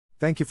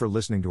Thank you for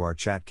listening to our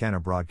Chat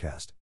Canna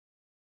broadcast.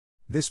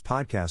 This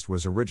podcast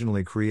was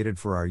originally created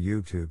for our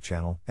YouTube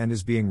channel and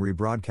is being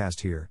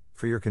rebroadcast here,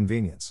 for your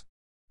convenience.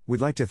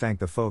 We'd like to thank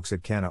the folks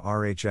at Canna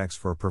RHX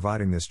for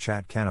providing this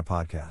Chat Canna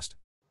podcast.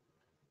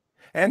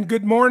 And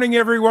good morning,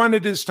 everyone.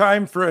 It is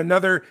time for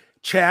another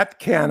Chat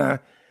Canna.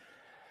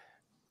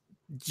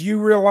 Do you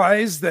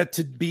realize that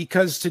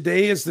because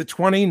today is the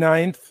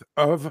 29th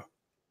of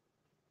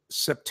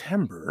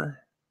September,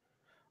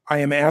 I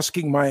am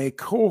asking my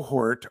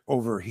cohort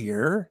over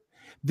here,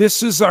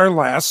 this is our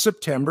last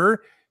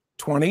September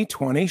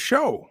 2020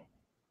 show.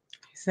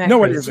 No,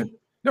 crazy? It isn't.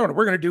 No,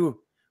 we're going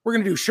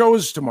to do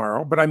shows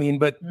tomorrow, but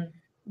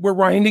we're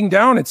winding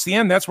down. It's the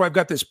end. That's why I've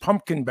got this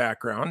pumpkin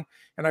background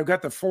and I've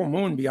got the full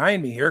moon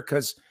behind me here,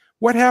 because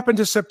what happened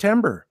to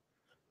September?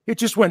 It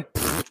just went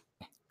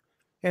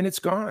and it's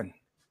gone.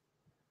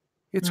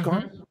 It's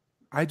gone.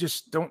 I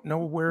just don't know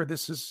where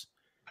this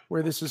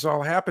is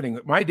all happening.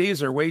 My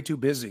days are way too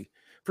busy.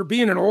 For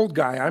being an old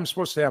guy, I'm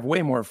supposed to have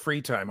way more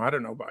free time. I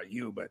don't know about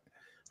you, but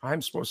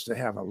I'm supposed to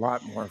have a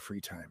lot more free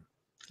time.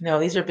 No,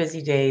 these are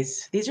busy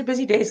days.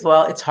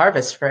 Well, it's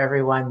harvest for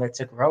everyone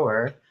that's a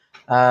grower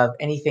of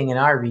anything in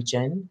our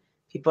region.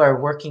 People are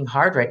working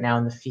hard right now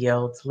in the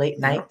fields, late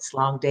nights,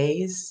 long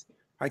days.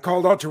 I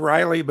called out to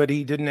Riley, but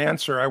he didn't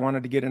answer. I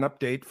wanted to get an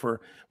update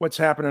for what's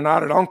happening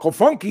out at Uncle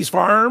Funky's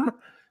farm,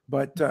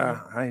 but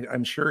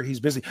I'm sure he's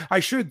busy. I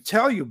should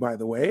tell you, by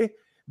the way,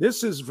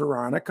 this is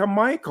Veronica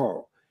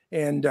Michael.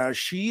 And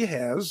she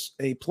has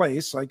a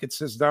place, like it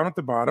says down at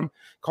the bottom,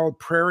 called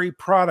Prairie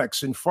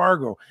Products in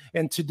Fargo.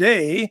 And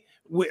today,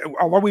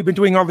 although we've been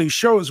doing all these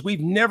shows,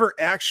 we've never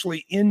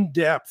actually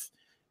in-depth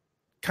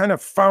kind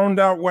of found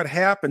out what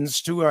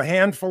happens to a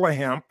handful of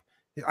hemp.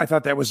 I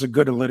thought that was a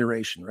good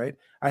alliteration, right?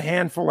 A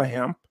handful of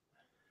hemp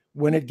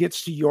when it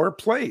gets to your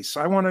place.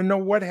 I want to know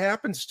what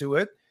happens to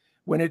it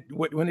when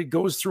it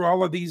goes through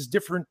all of these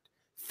different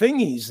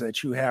thingies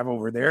that you have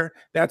over there.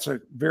 That's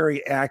a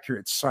very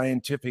accurate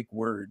scientific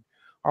word.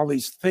 All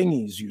these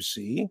thingies you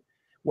see.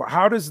 Well,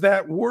 how does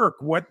that work?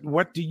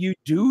 What do you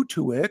do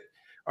to it?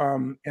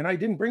 And I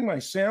didn't bring my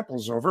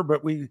samples over,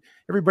 but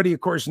everybody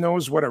of course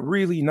knows what a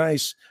really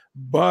nice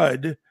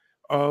bud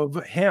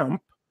of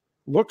hemp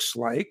looks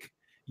like.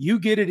 You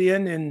get it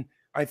in, and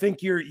I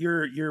think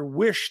your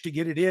wish to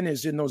get it in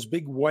is in those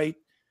big white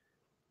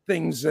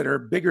things that are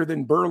bigger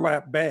than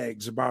burlap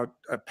bags, about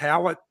a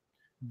pallet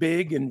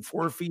big and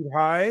 4 feet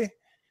high.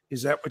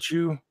 Is that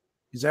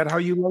how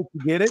you like to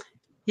get it?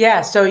 Yeah.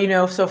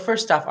 So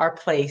first off, our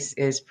place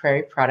is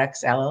Prairie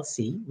Products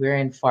LLC. We're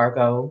in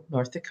Fargo,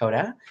 North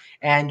Dakota,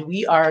 and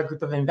we are a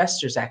group of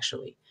investors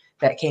actually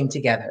that came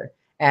together,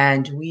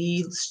 and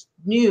we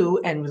knew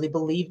and really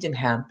believed in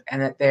hemp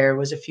and that there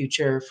was a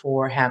future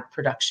for hemp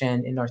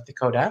production in North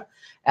Dakota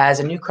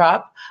as a new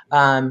crop.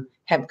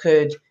 Hemp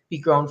could be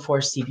grown for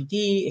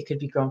CBD. It could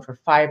be grown for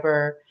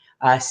fiber.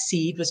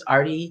 Seed was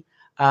already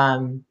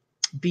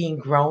being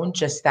grown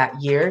just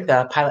that year.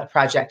 The pilot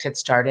project had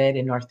started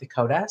in North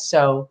Dakota.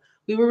 So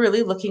we were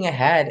really looking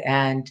ahead,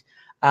 and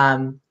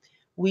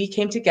we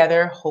came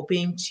together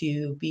hoping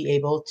to be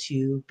able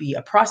to be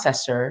a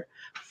processor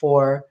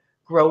for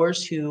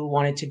growers who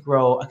wanted to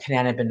grow a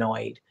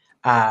cannabinoid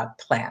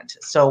plant.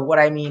 So what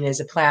I mean is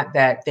a plant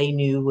that they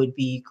knew would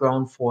be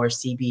grown for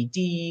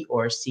CBD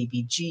or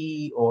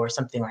CBG or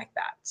something like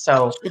that.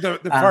 So the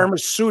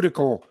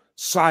pharmaceutical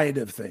side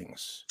of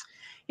things.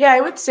 Yeah,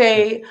 I would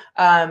say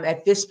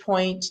at this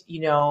point,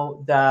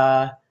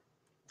 the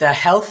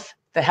health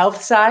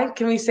side.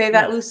 Can we say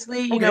that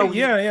loosely? We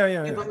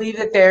believe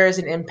that there is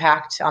an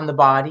impact on the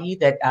body,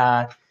 that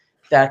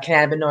the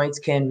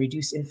cannabinoids can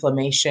reduce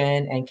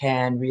inflammation and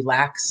can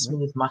relax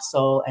smooth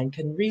muscle and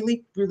can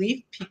really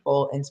relieve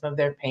people in some of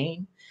their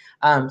pain.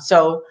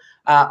 So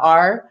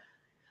our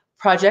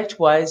project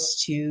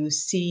was to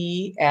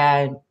see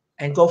and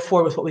go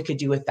forward with what we could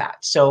do with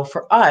that. So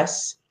for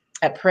us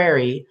at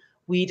Prairie,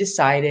 we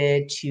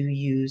decided to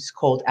use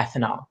cold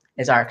ethanol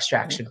as our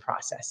extraction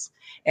process.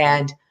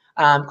 And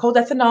cold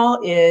ethanol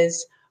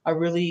is a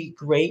really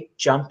great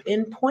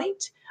jump-in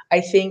point.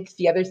 I think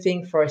the other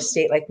thing for a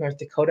state like North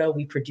Dakota,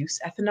 we produce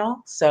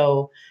ethanol.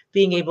 So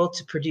being able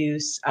to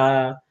produce,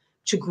 to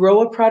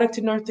grow a product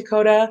in North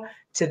Dakota,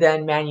 to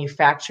then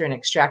manufacture and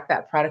extract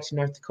that product in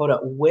North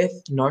Dakota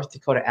with North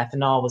Dakota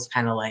ethanol was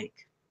kind of like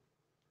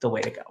the way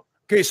to go.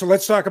 Okay, so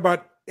let's talk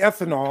about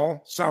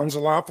ethanol. Sounds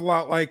an awful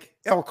lot like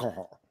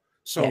alcohol.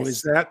 So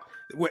yes.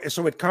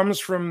 So it comes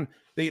from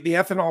the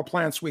ethanol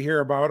plants we hear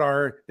about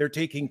they're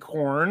taking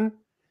corn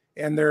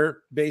and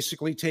they're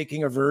basically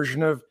taking a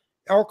version of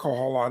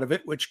alcohol out of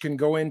it, which can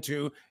go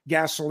into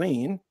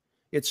gasoline.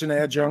 It's an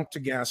adjunct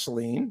to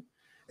gasoline,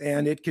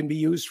 and it can be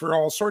used for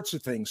all sorts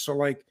of things. So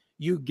like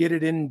you get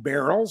it in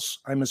barrels,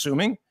 I'm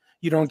assuming.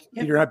 You're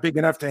not big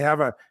enough to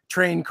have a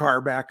train car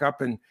back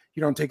up, and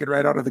you don't take it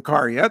right out of the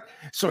car yet.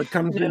 So it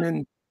comes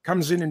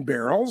in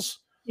barrels.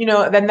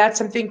 Then that's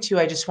something too.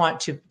 I just want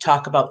to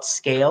talk about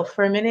scale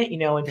for a minute.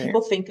 When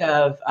people think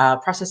of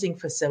processing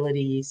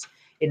facilities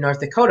in North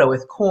Dakota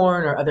with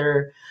corn or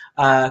other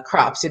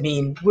crops. I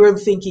mean, we're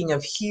thinking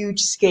of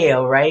huge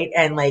scale, right?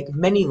 And like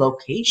many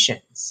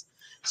locations.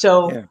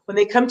 So when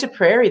they come to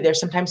Prairie, they're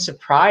sometimes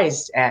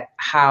surprised at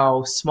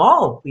how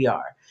small we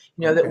are.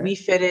 You know, that we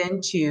fit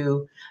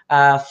into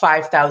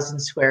 5,000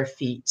 square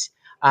feet.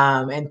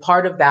 And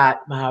part of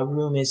that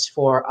room is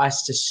for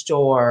us to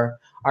store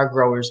our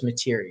growers'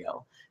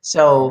 material.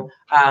 So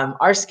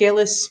our scale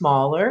is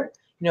smaller.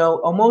 You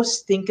know,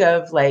 almost think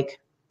of like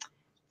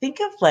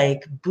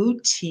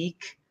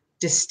boutique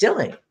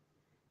distilling.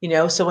 You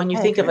know, so when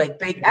you think of like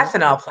big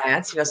ethanol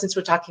plants, you know, since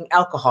we're talking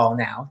alcohol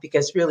now,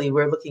 because really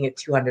we're looking at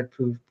 200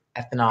 proof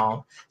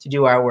ethanol to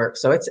do our work,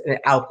 so it's an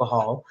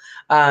alcohol.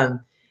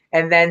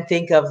 And then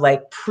think of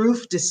like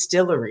proof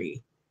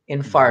distillery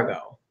in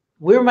Fargo.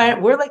 We're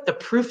like the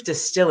proof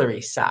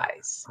distillery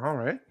size. All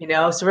right. You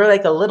know, so we're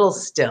like a little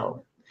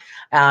still.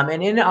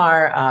 And in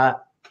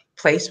our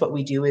place, what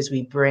we do is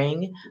we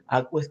bring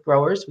with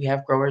growers. We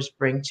have growers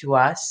bring to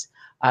us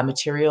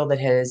material that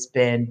has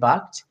been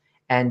bucked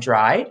and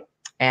dried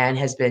and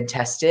has been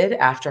tested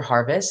after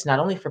harvest, not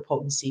only for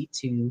potency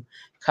to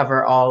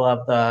cover all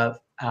of the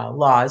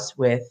laws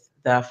with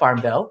the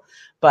Farm Bill,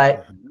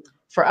 but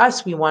for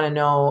us, we want to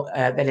know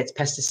that it's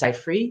pesticide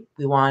free.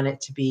 We want it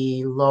to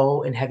be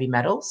low in heavy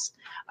metals.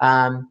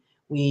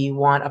 We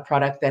want a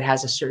product that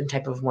has a certain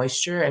type of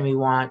moisture, and we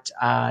want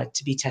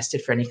to be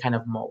tested for any kind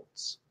of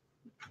molds.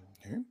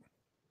 Okay.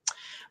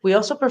 We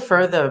also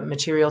prefer the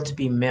material to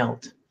be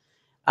milled.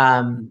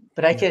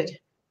 But I could...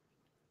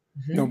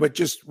 No, but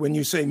just when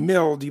you say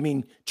milled, you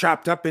mean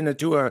chopped up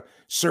into a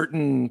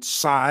certain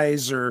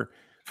size or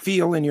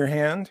feel in your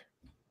hand?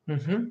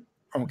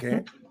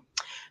 Okay.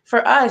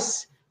 For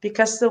us,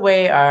 because the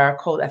way our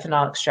cold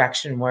ethanol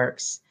extraction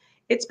works,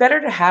 it's better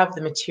to have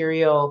the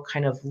material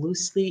kind of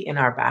loosely in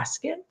our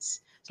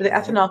baskets, so the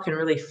ethanol can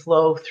really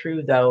flow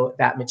through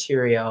that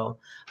material.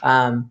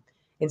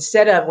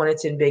 Instead of when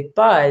it's in big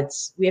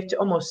buds, we have to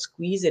almost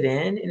squeeze it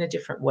in a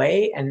different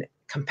way, and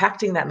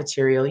compacting that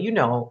material, you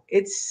know,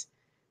 it's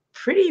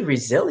pretty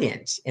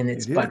resilient in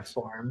its bud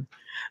form.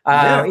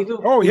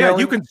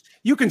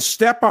 You can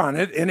step on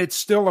it and it's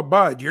still a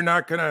bud. You're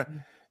not gonna.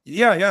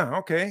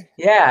 Okay.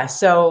 Yeah,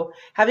 so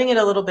having it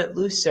a little bit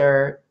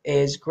looser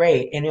is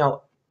great. And, you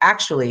know,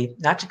 actually,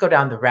 not to go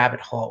down the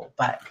rabbit hole,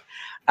 but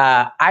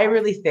I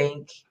really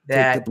think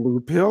that... Take the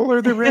blue pill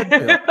or the red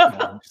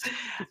pill?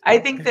 I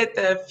think that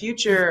the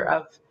future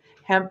of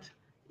hemp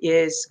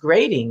is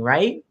grading,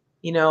 right?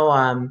 You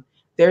know,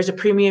 there's a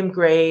premium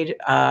grade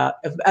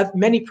of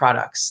many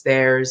products.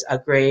 There's a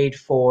grade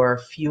for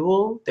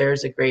fuel.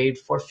 There's a grade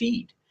for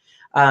feed.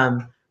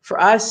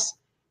 For us,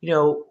 you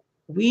know,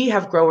 we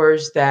have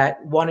growers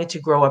that wanted to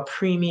grow a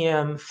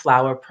premium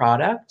flower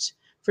product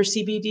for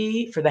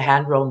CBD for the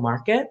hand-rolled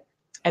market,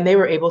 and they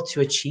were able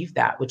to achieve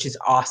that, which is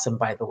awesome,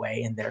 by the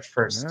way, in their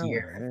first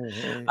year.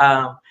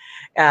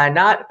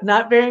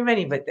 Not very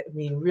many, but I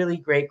mean, really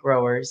great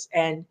growers.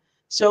 And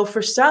so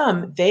for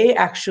some, they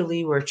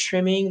actually were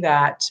trimming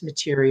that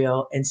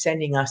material and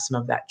sending us some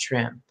of that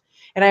trim.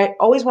 And I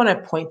always want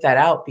to point that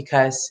out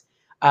because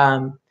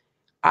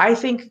I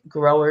think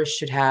growers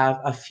should have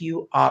a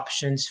few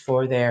options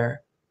for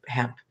their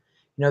hemp.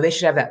 You know, they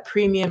should have that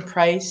premium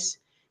price.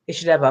 They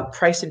should have a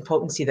price and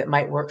potency that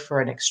might work for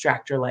an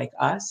extractor like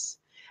us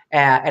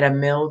in a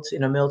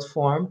milled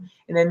form.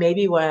 And then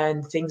maybe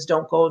when things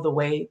don't go the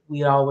way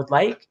we all would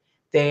like,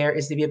 there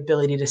is the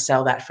ability to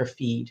sell that for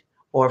feed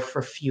or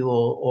for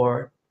fuel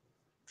or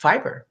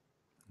fiber.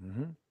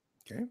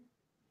 Okay.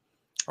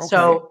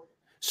 So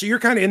you're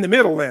kind of in the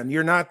middle then.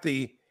 You're not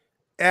the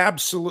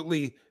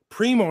absolutely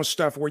primo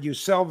stuff where you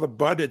sell the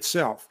bud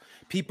itself.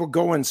 People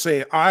go and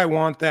say, I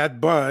want that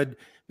bud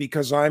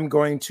because I'm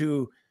going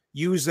to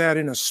use that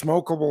in a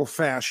smokable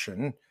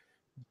fashion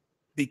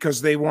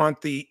because they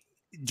want the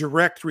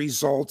direct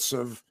results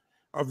of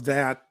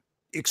that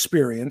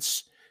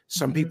experience.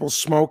 Some people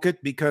smoke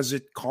it because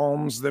it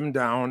calms them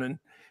down and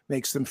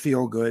makes them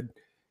feel good.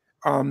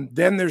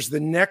 Then there's the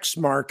next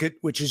market,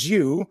 which is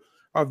you,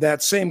 of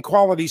that same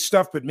quality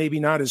stuff, but maybe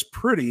not as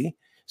pretty.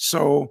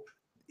 So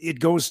it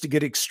goes to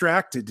get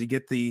extracted to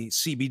get the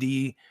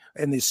CBD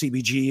and the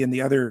CBG and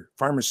the other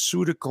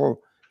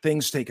pharmaceutical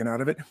things taken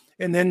out of it.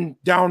 And then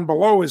down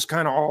below is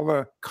kind of all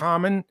the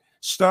common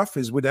stuff.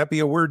 Would that be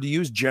a word to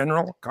use?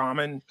 General,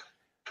 common?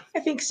 I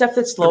think stuff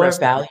that's lower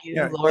value.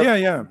 Yeah.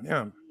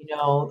 You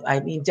know, I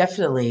mean,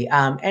 definitely.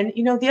 And,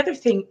 you know, the other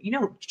thing, you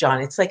know,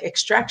 John, it's like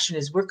extraction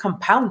is we're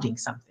compounding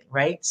something,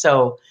 right?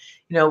 So,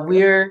 you know,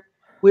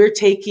 we're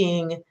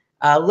taking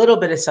a little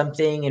bit of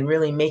something and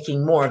really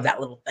making more of that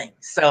little thing.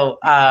 So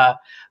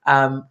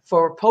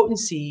for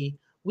potency,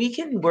 we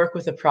can work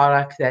with a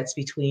product that's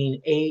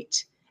between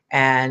 8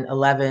 and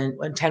 11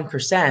 and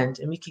 10%,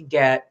 and we can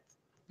get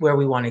where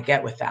we want to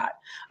get with that.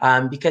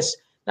 Because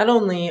not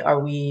only are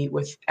we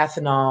with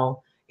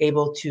ethanol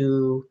able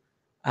to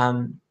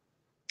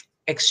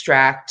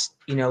extract,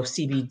 you know,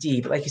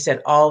 CBD, but like you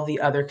said, all the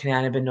other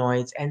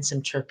cannabinoids and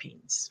some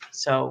terpenes.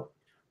 So,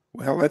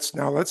 well, let's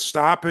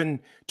stop. And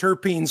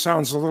terpene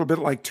sounds a little bit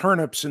like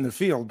turnips in the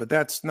field, but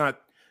that's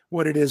not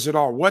what it is at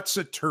all. What's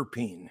a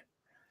terpene?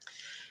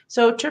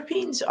 So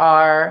terpenes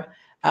are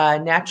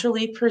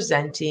naturally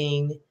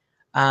presenting,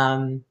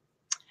 in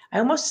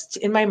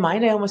my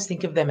mind, I almost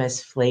think of them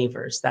as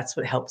flavors. That's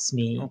what helps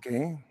me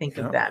think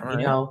of them, you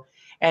know.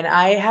 And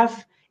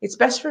it's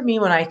best for me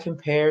when I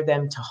compare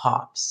them to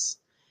hops.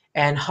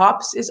 And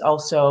hops is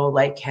also,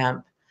 like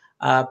hemp,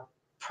 a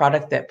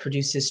product that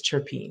produces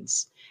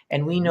terpenes.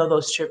 And we know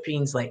those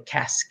terpenes like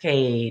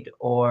Cascade,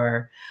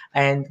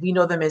 and we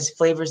know them as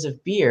flavors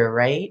of beer,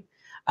 right?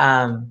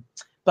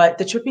 But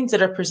the terpenes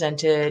that are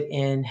presented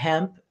in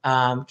hemp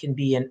can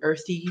be an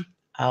earthy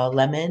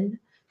lemon,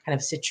 kind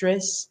of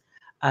citrus,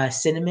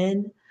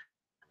 cinnamon.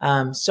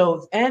 And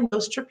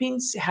those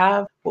terpenes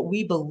have what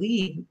we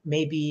believe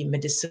may be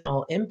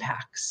medicinal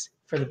impacts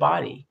for the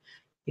body.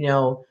 You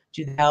know,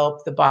 to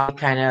help the body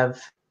kind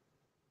of.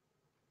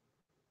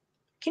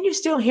 Can you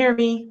still hear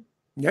me?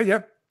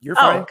 Yeah. You're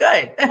fine. Oh,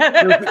 good.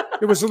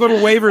 It was a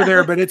little waver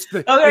there, but it's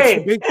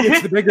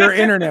the bigger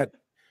internet.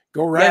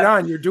 Go right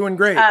on. You're doing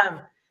great.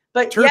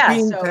 But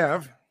terpenes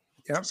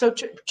So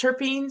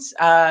terpenes,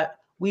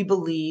 we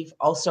believe,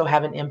 also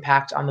have an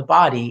impact on the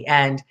body.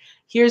 And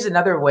here's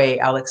another way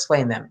I'll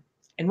explain them.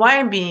 And why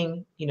I'm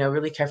being,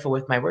 really careful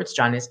with my words,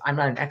 John, is I'm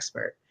not an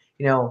expert.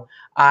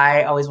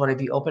 I always want to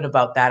be open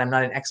about that. I'm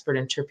not an expert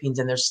in terpenes,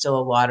 and there's still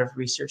a lot of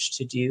research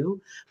to do.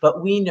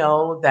 But we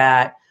know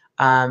that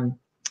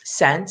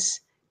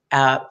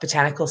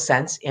botanical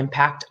scents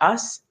impact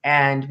us.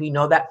 And we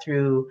know that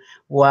through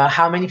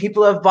how many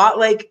people have bought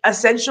like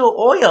essential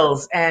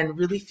oils and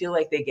really feel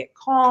like they get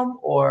calm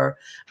or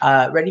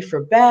ready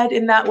for bed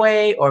in that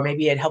way. Or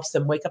maybe it helps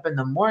them wake up in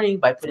the morning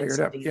by putting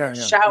something in the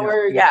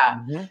shower.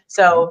 Mm-hmm.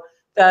 So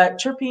the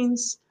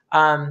terpenes,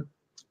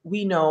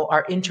 we know,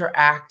 are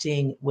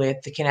interacting with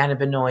the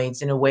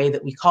cannabinoids in a way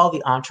that we call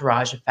the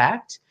entourage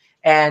effect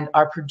and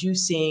are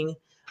producing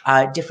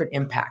different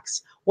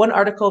impacts. One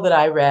article that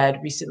I read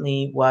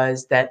recently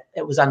was that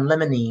it was on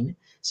limonene.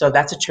 So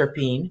that's a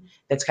terpene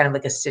that's kind of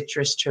like a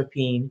citrus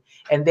terpene.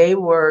 And they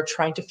were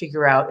trying to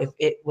figure out if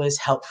it was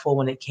helpful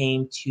when it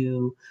came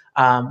to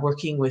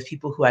working with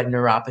people who had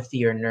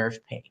neuropathy or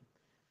nerve pain.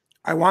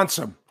 I want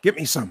some. Get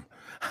me some.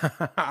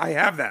 I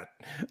have that.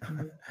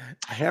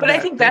 I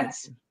think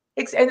that's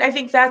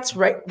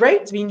right.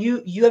 Right. I mean,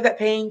 you have that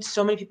pain.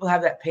 So many people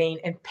have that pain,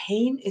 and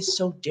pain is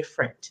so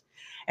different.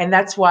 And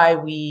that's why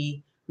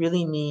we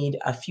really need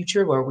a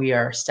future where we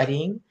are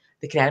studying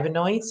the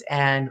cannabinoids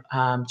and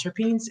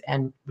terpenes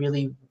and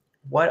really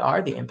what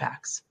are the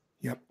impacts.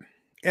 Yep.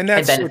 And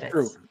that's so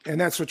true. And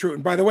that's so true.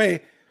 And by the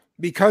way,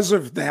 because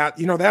of that,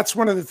 that's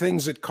one of the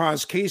things that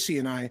caused Casey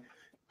and I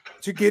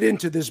to get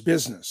into this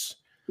business.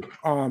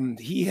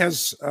 He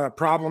has a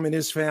problem in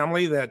his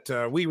family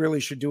that we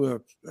really should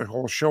do a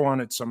whole show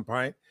on at some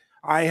point.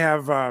 I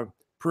have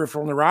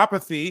peripheral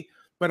neuropathy,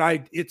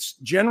 but it's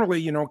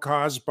generally,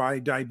 caused by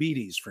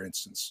diabetes, for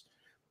instance.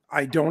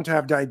 I don't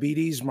have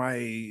diabetes.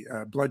 My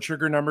blood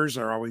sugar numbers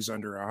are always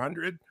under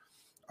 100.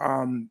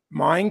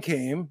 Mine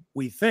came,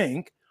 we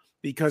think,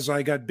 because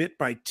I got bit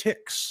by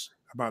ticks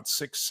about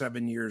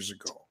 6-7 years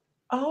ago.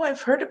 Oh,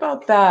 I've heard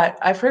about that.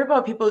 I've heard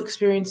about people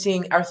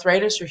experiencing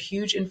arthritis or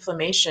huge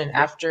inflammation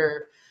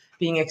after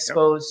being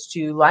exposed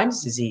to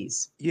Lyme's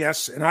disease.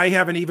 Yes, and I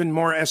have an even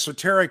more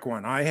esoteric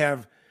one. I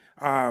have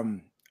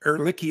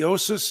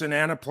ehrlichiosis and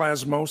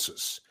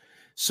anaplasmosis.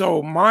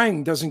 So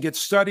mine doesn't get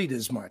studied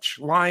as much.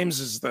 Lyme's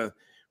is the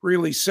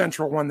really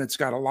central one that's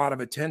got a lot of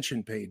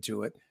attention paid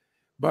to it.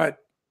 But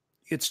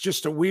it's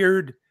just a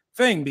weird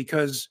thing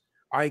because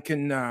I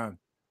can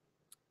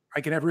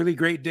have really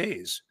great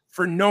days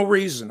for no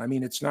reason. I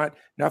mean,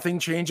 nothing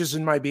changes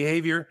in my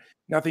behavior.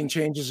 Nothing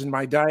changes in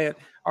my diet.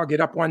 I'll get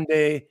up one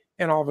day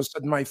and all of a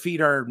sudden my feet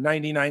are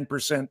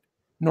 99%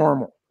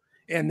 normal.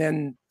 And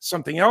then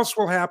something else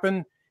will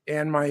happen.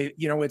 And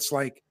it's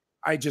like,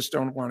 I just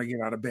don't want to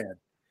get out of bed.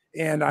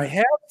 And I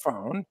have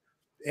found,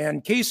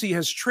 and Casey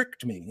has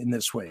tricked me in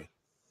this way,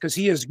 because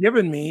he has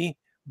given me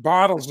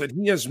bottles that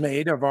he has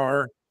made of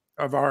our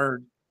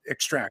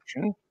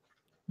extraction.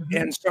 Mm-hmm.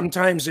 And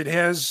sometimes it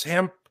has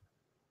hemp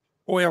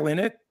oil in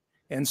it,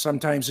 and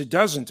sometimes it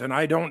doesn't. And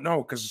I don't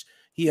know, because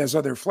he has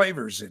other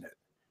flavors in it.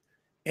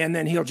 And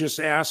then he'll just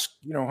ask,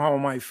 how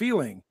am I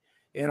feeling?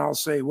 And I'll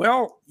say,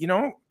 well,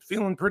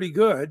 feeling pretty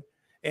good.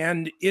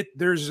 And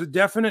there's a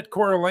definite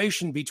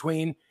correlation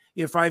between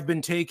if I've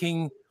been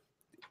taking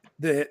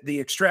the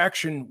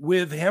extraction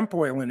with hemp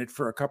oil in it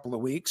for a couple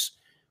of weeks,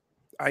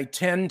 I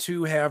tend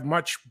to have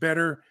much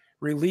better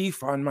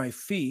relief on my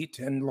feet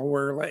and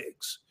lower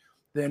legs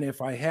than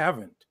if I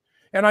haven't.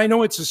 And I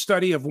know it's a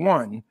study of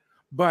one,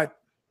 but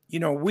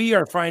we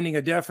are finding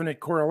a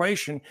definite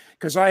correlation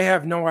because I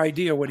have no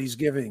idea what he's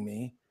giving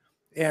me.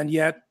 And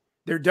yet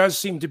there does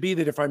seem to be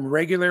that if I'm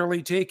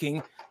regularly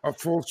taking a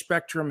full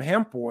spectrum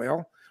hemp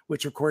oil,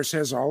 which of course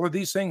has all of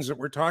these things that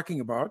we're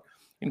talking about,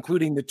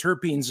 including the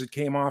terpenes that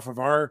came off of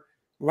our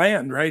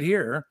land right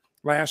here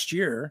last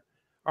year,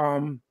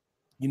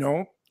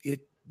 it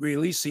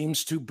really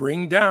seems to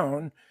bring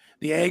down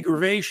the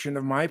aggravation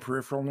of my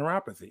peripheral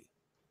neuropathy.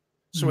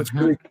 So It's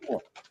really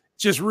cool.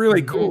 just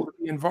really cool to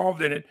be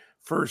involved in it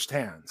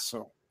firsthand.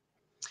 So.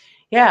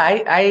 Yeah,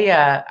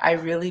 I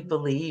really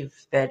believe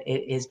that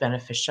it is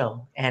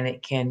beneficial and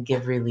it can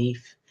give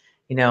relief,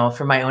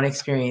 from my own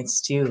experience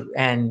too.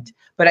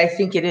 But I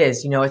think it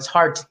is, it's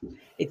hard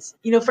it's,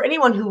 for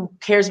anyone who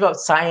cares about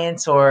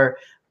science or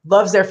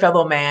loves their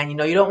fellow man,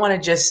 you don't want to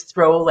just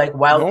throw like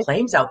wild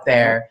claims out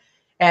there.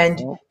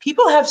 And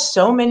people have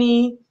so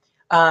many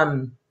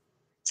other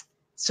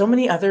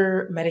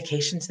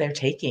medications they're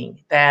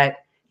taking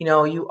that,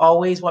 you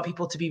always want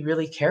people to be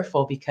really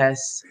careful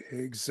because.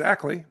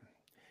 Exactly.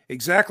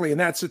 And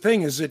that's the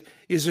thing. Is it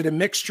a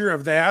mixture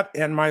of that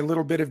and my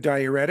little bit of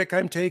diuretic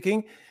I'm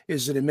taking?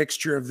 Is it a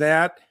mixture of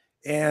that?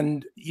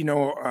 And,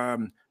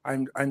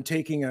 I'm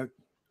taking I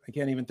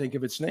can't even think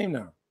of its name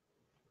now.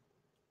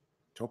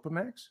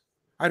 Topamax?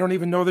 I don't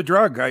even know the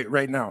drug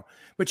right now.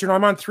 But,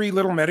 I'm on 3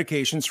 little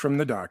medications from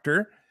the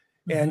doctor.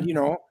 And,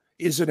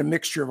 is it a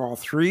mixture of all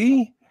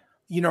 3?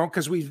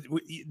 Because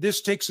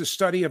this takes a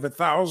study of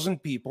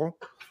 1,000 people,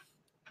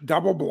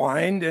 double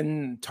blind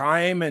and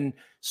time. And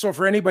so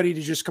for anybody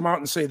to just come out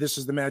and say, this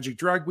is the magic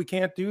drug, we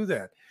can't do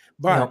that.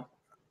 But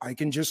I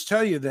can just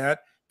tell you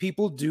that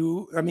people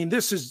do. I mean,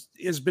 this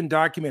has been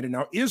documented.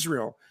 Now,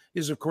 Israel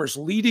is, of course,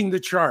 leading the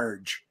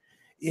charge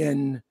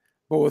in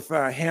both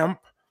hemp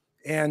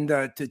and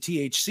the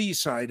THC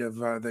side of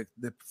the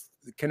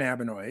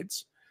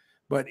cannabinoids.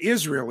 But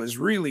Israel is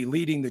really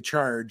leading the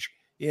charge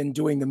in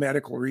doing the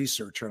medical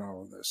research on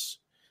all of this.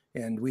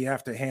 And we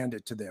have to hand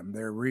it to them.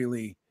 They're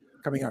really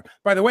coming out.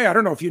 By the way, I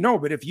don't know if you know,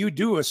 but if you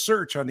do a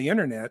search on the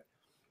internet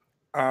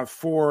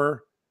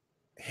for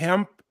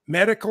hemp,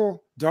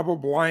 medical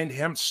double-blind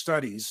hemp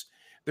studies,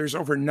 there's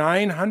over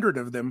 900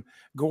 of them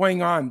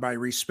going on by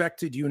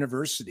respected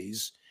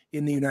universities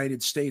in the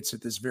United States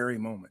at this very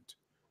moment.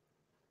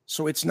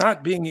 So it's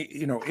not being,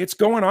 it's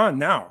going on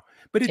now,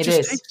 but it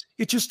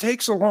just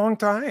takes a long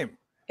time.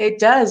 It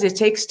does. It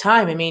takes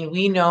time. I mean,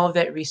 we know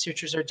that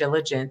researchers are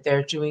diligent.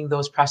 They're doing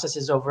those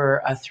processes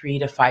over a 3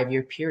 to 5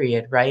 year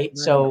period, right?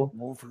 So,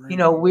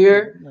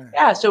 we're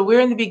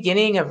in the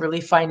beginning of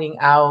really finding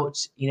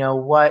out,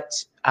 what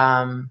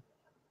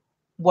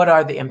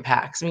are the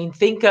impacts? I mean,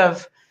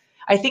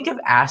 I think of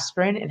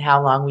aspirin and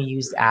how long we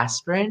used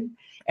aspirin.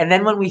 And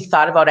then when we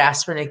thought about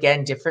aspirin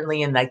again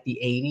differently in like the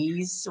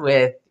 80s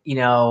with,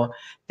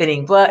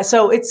 thinning blood.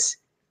 So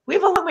we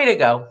have a long way to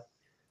go.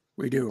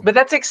 We do. But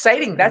that's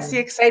exciting. That's the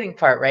exciting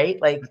part, right?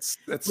 Like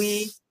that's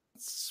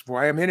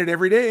why I'm in it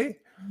every day.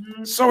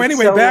 So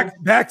anyway,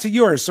 back to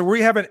yours. So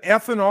we have an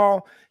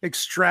ethanol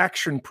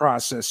extraction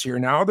process here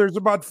now. There's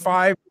about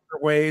 5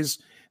 different ways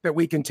that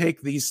we can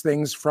take these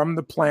things from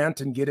the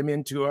plant and get them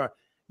into a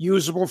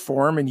usable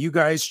form. And you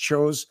guys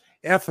chose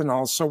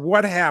ethanol. So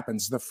what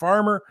happens? The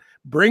farmer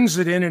brings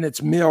it in and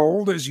it's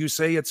milled, as you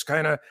say. It's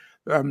kind of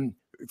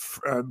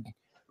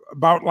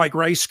about like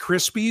Rice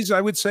Krispies,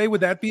 I would say.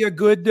 Would that be a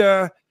good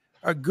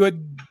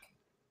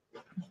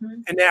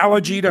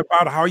analogy to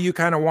about how you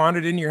kind of want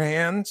it in your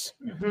hands?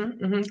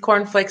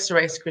 Cornflakes to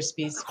Rice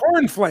Krispies.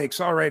 Cornflakes.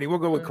 Alrighty, we'll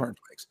go with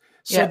cornflakes.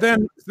 So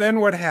then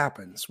what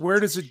happens?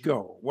 Where does it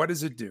go? What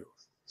does it do?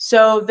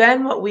 So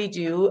then what we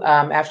do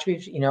after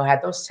we've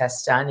had those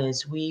tests done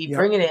is we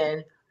bring it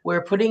in.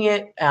 We're putting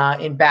it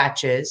in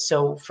batches.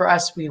 So for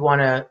us, we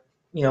want to,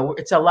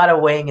 it's a lot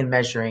of weighing and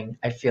measuring,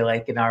 I feel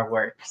like, in our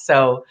work.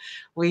 So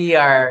we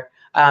are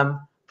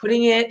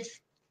putting it,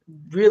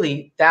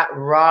 really that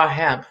raw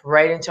hemp,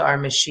 right into our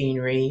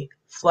machinery,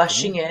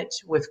 flushing it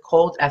with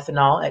cold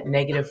ethanol at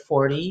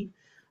 -40,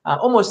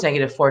 almost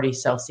 -40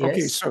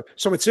 Celsius. Okay,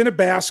 so it's in a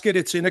basket,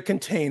 it's in a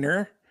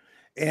container,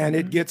 and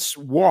it gets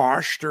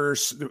washed, or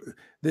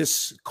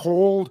this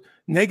cold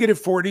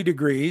 -40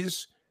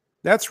 degrees.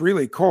 That's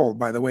really cold,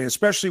 by the way,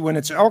 especially when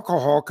it's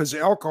alcohol, because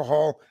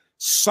alcohol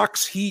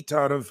sucks heat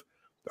out of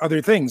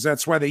other things.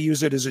 That's why they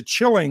use it as a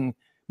chilling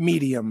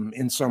medium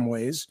in some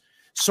ways.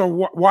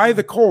 So why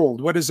the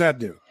cold? What does that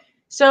do?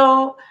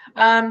 So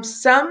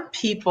some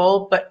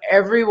people, but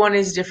everyone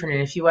is different.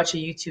 And if you watch a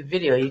YouTube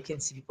video, you can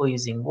see people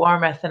using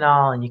warm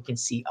ethanol and you can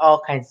see all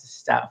kinds of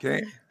stuff.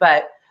 Okay.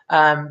 But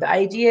the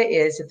idea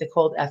is that the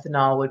cold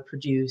ethanol would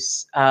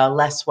produce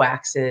less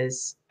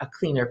waxes, a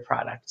cleaner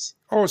product.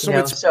 Oh, so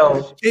it's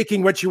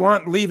taking what you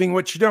want, leaving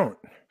what you don't.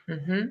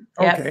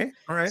 Okay.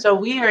 All right. So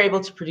we are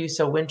able to produce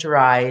a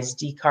winterized,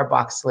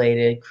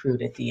 decarboxylated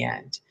crude at the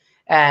end.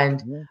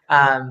 And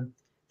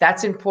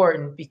that's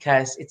important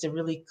because it's a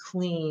really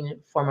clean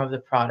form of the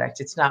product.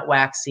 It's not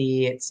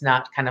waxy. It's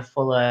not kind of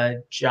full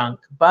of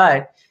junk,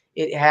 but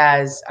it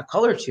has a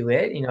color to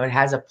it. It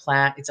has a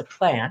plant. It's a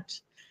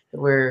plant that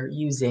we're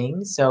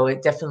using. So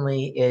it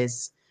definitely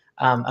is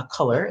a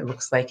color. It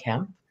looks like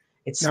hemp.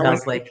 It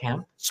smells like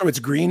hemp. So it's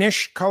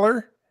greenish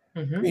color?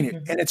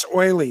 Greenish. And it's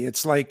oily.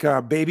 It's like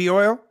baby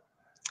oil?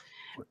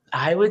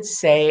 I would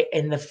say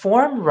in the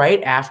form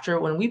right after,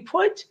 when we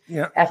put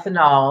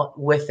ethanol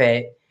with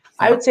it,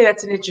 I would say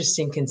that's an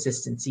interesting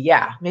consistency.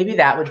 Yeah, maybe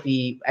that would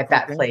be at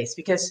that place,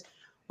 because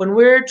when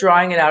we're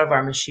drawing it out of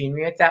our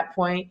machinery at that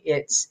point,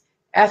 it's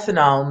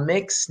ethanol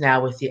mixed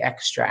now with the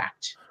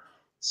extract.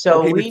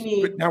 So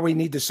we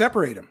need to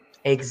separate them.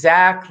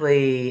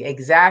 Exactly.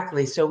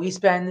 So we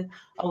spend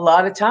a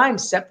lot of time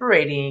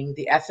separating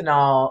the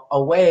ethanol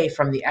away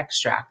from the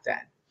extract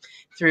then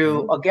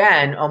through,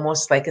 again,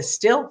 almost like a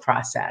still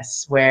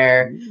process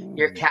where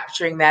you're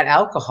capturing that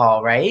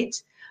alcohol, right?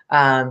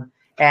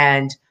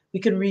 And we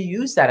can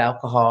reuse that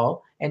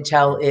alcohol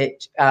until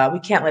we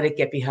can't let it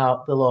get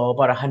below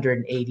about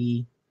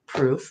 180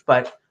 proof,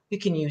 but we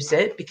can use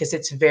it because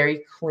it's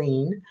very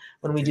clean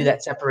when we do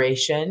that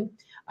separation.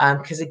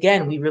 Because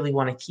again, we really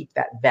want to keep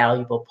that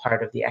valuable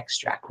part of the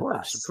extract. Of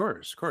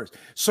course.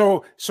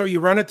 So you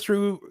run it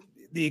through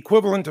the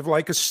equivalent of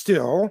like a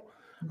still,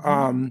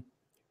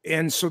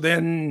 and so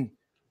then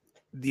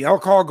the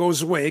alcohol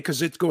goes away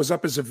because it goes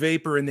up as a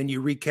vapor, and then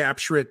you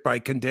recapture it by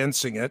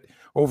condensing it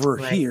over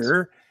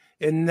here.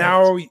 And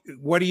now,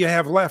 what do you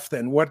have left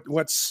then?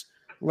 What's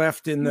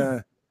left in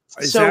the?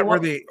 Is that where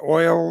the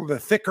oil, the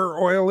thicker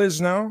oil,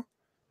 is now?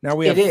 Now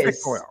we have thick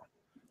oil.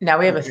 Now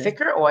we have a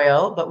thicker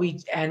oil, but we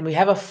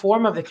have a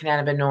form of the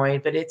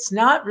cannabinoid, but it's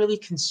not really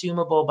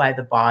consumable by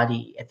the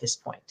body at this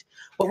point.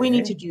 What we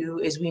need to do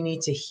is we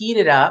need to heat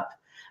it up,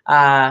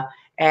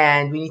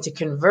 and we need to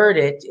convert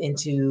it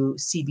into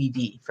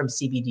CBD from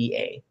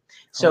CBDA.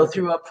 So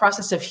through a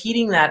process of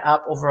heating that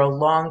up over a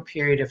long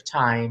period of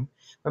time,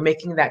 we're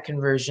making that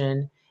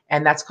conversion,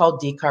 and that's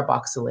called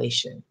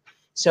decarboxylation.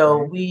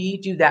 So we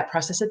do that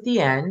process at the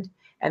end,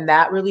 and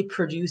that really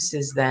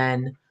produces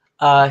then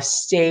a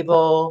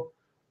stable,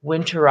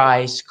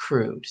 winterized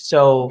crude.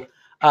 So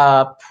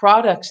a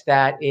product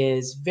that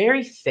is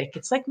very thick.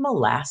 It's like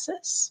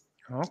molasses.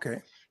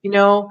 Okay. You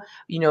know,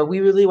 we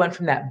really went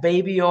from that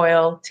baby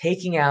oil,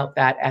 taking out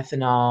that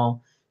ethanol,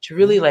 to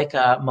really like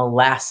a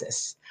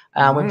molasses.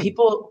 When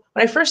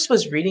I first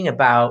was reading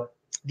about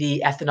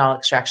the ethanol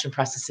extraction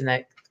process in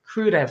that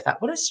crude, I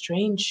thought, what a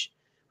strange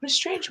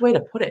way to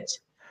put it.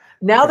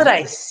 Now that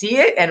I see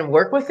it and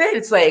work with it,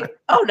 it's like,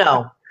 oh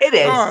no, it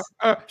is.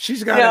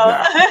 She's got it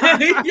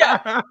now.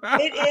 Yeah,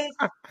 it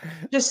is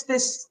just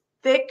this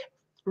thick,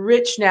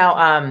 rich. Now,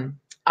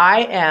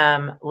 I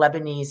am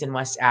Lebanese and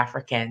West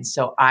African,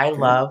 so I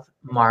love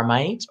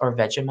Marmite or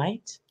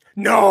Vegemite.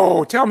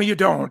 No, tell me you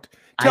don't.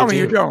 Tell me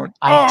you don't.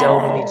 I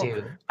totally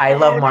do. I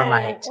love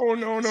Marmite. Oh,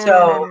 no.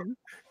 So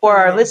for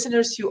our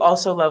listeners who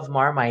also love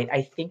Marmite,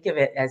 I think of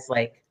it as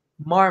like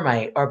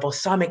Marmite or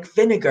balsamic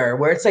vinegar,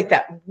 where it's like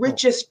that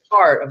richest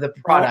part of the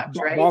product,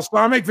 right?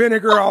 Balsamic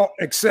vinegar I'll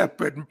accept,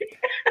 but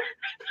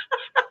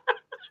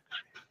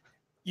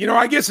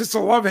I guess it's a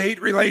love-hate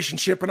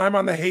relationship, and I'm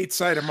on the hate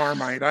side of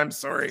Marmite. I'm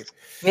sorry.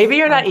 Maybe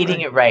you're not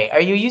eating it right.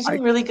 Are you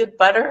using really good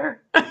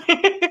butter?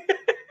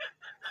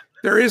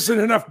 There isn't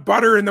enough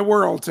butter in the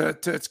world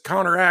to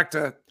counteract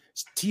a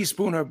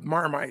teaspoon of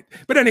Marmite.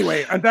 But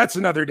anyway, that's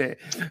another day.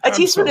 A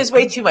teaspoon is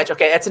way too much.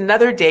 Okay, that's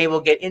another day.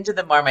 We'll get into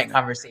the Marmite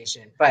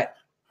conversation. But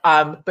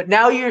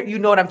now you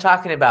know what I'm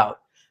talking about.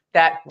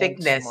 That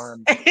thickness.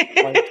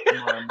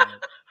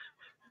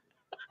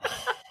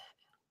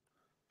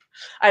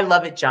 I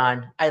love it,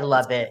 John. I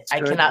love it.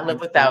 I cannot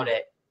live without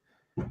it.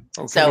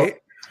 Okay. So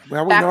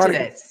well,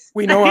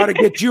 we know how to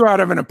get you out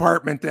of an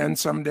apartment then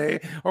someday.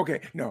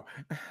 Okay, no.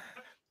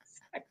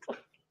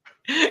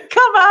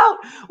 Come out.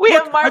 We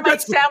have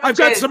Marmite sandwiches. I've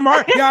got some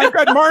I've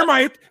got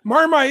Marmite.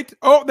 Marmite.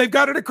 Oh, they've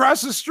got it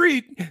across the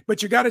street,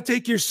 but you got to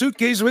take your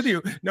suitcase with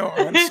you. No,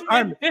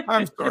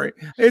 I'm sorry.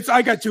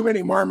 I got too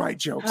many Marmite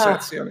jokes.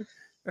 That's the only.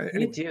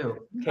 Anyway, you do.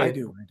 Okay. I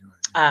do.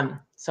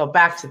 So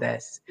back to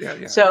this.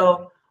 Yeah.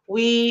 So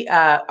we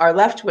are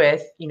left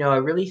with,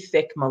 a really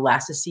thick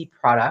molassesy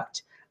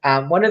product.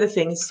 One of the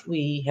things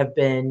we have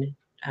been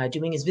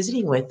doing is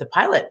visiting with the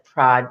pilot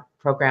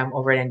program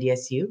over at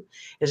NDSU.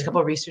 There's a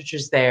couple of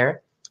researchers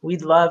there.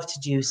 We'd love to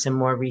do some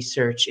more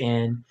research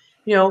in,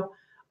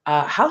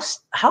 how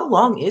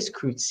long is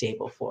crude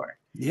stable for?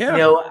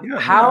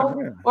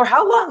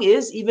 How long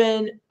is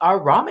even our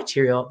raw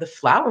material, the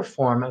flour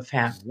form of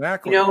hemp?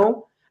 Exactly.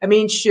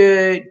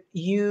 Should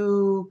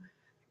you?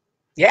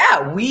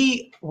 Yeah,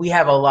 we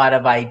have a lot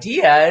of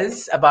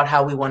ideas about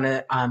how we want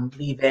to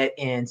leave it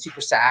in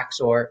super sacks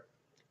or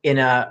in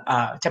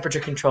a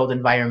temperature-controlled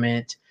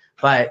environment,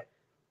 but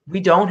we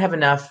don't have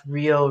enough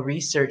real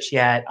research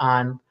yet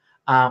on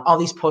all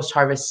these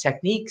post-harvest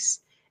techniques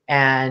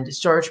and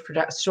storage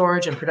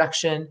and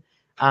production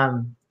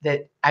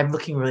that I'm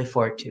looking really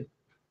forward to.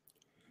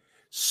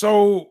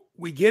 So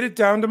we get it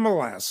down to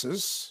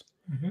molasses,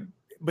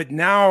 but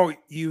now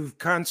you've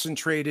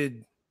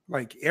concentrated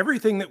like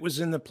everything that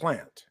was in the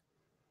plant.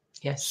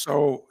 Yes.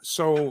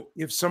 So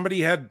if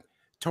somebody had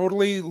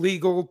totally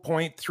legal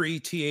 0.3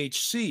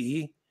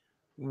 THC,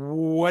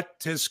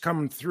 what has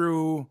come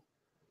through?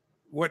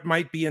 What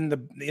might be in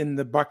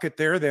the bucket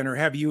there then, or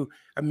have you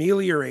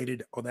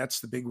ameliorated? Oh, that's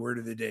the big word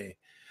of the day.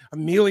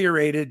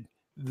 Ameliorated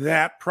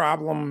that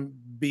problem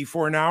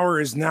before now, or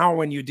is now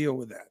when you deal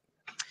with that?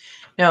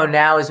 No,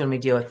 now is when we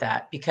deal with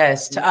that,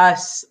 because to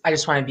us, I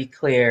just want to be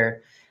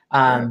clear.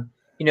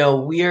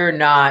 We're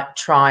not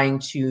trying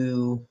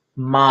to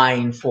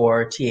mine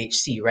for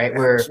THC, right?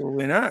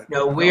 Absolutely not.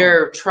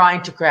 We're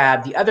trying to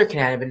grab the other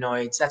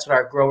cannabinoids. That's what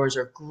our growers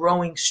are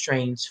growing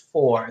strains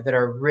for, that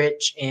are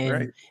rich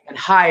in and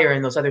higher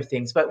in those other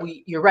things. But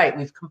you're right,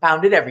 we've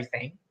compounded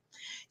everything.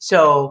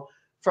 So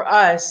for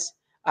us,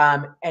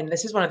 and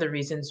this is one of the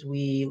reasons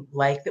we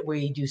like that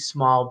we do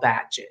small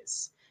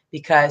batches,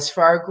 because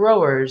for our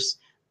growers,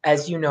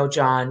 as you know,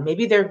 John,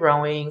 maybe they're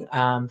growing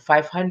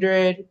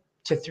 500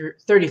 to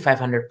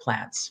 3,500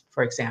 plants,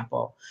 for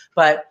example,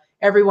 but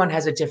everyone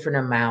has a different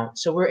amount.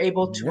 So we're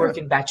able to work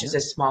in batches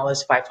as small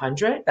as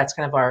 500. That's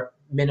kind of our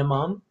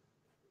minimum.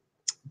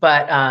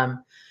 But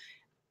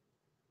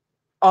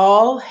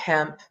all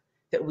hemp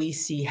that we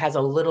see has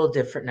a little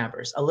different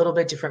numbers, a little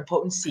bit different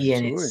potency,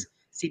 and it's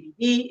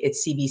CBD,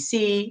 it's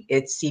CBC,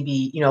 it's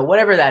CB,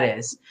 whatever that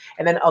is.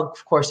 And then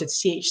of course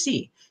it's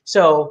THC.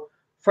 So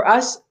for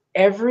us,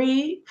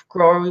 every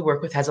grower we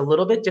work with has a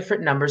little bit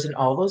different numbers in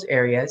all those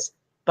areas.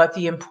 But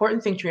the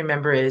important thing to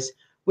remember is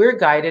we're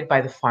guided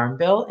by the Farm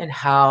Bill and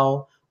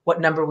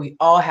what number we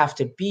all have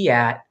to be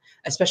at,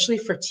 especially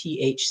for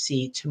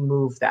THC, to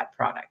move that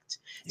product.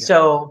 Yeah.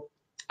 So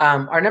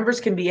our numbers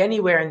can be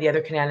anywhere in the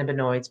other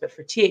cannabinoids, but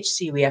for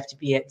THC, we have to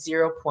be at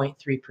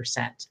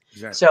 0.3%.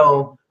 Exactly.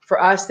 So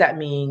for us, that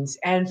means,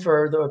 and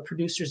for the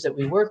producers that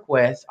we work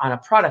with on a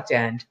product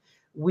end,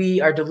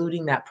 we are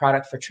diluting that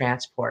product for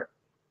transport.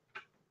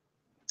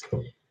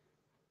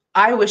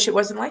 I wish it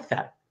wasn't like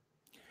that.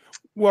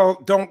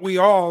 Well, don't we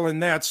all?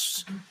 And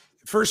that's,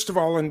 first of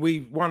all, and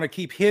we want to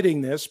keep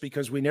hitting this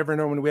because we never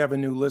know when we have a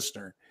new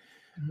listener.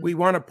 Mm-hmm. We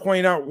want to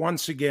point out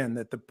once again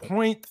that the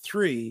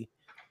 0.3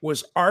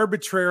 was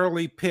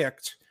arbitrarily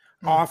picked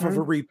off of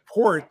a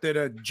report that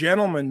a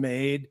gentleman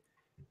made,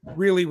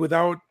 really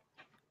without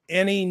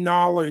any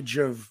knowledge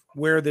of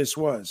where this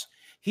was.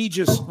 He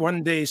just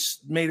one day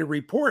made a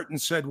report and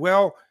said,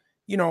 well,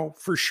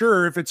 for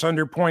sure, if it's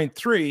under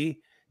 0.3,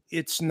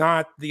 it's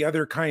not the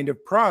other kind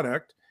of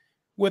product,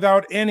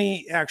 without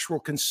any actual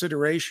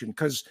consideration,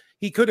 because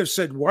he could have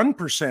said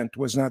 1%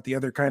 was not the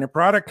other kind of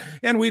product,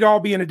 and we'd all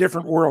be in a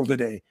different world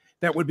today.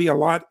 That would be a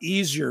lot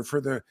easier for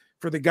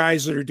the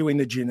guys that are doing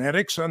the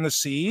genetics on the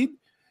seed,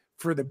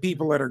 for the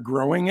people that are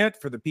growing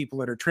it, for the people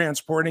that are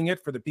transporting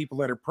it, for the people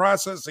that are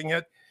processing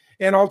it,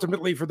 and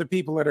ultimately for the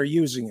people that are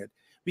using it.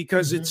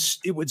 Because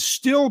it would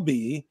still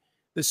be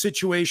the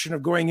situation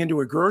of going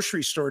into a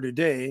grocery store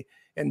today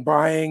and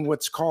buying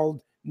what's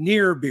called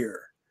near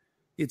beer.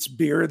 It's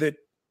beer that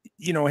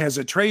has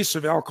a trace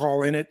of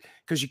alcohol in it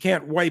because you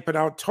can't wipe it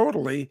out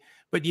totally,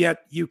 but yet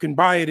you can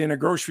buy it in a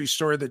grocery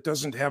store that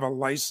doesn't have a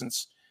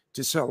license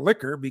to sell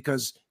liquor,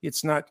 because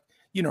it's not,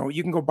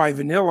 you can go buy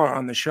vanilla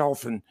on the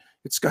shelf and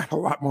it's got a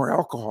lot more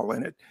alcohol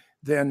in it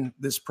than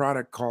this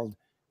product called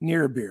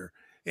near beer.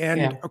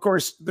 And of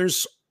course,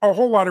 there's a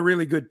whole lot of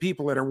really good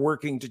people that are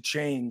working to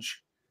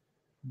change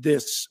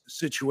this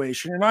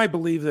situation. And I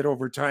believe that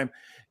over time,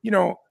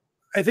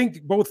 I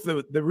think both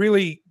the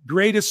really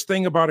greatest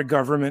thing about a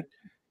government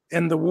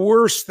and the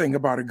worst thing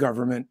about a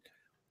government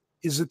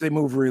is that they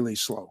move really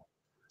slow.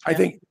 I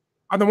think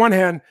on the one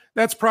hand,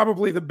 that's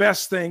probably the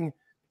best thing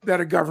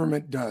that a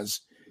government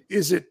does,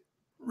 is it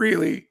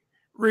really,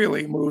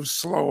 really moves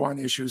slow on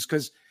issues.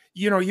 Because,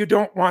 you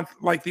don't want,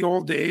 like the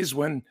old days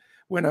when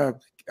a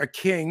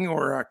king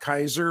or a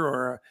Kaiser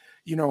or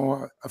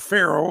a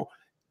pharaoh,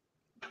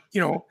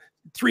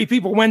 three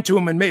people went to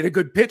him and made a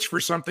good pitch for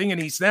something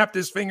and he snapped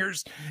his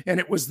fingers and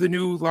it was the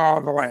new law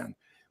of the land.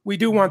 We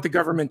do want the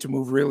government to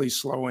move really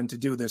slow and to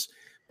do this,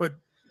 but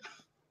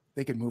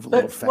they can move a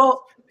little fast.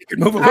 Well,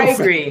 I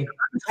agree.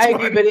 But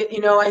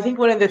I think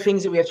one of the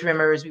things that we have to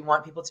remember is we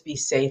want people to be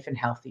safe and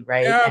healthy,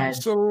 right?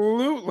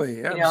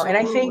 Absolutely. And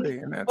I think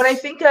when I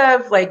think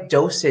of like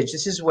dosage,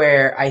 this is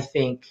where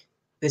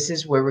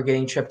we're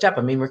getting tripped up.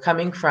 I mean, we're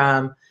coming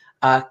from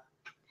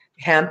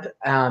hemp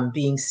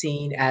being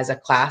seen as a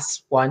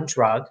class 1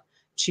 drug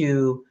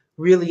to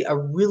really a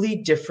really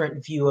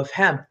different view of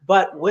hemp.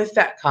 But with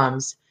that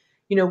comes,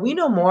 we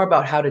know more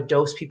about how to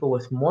dose people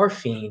with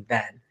morphine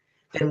than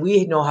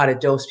we know how to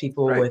dose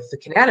people with the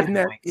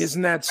cannabinoids.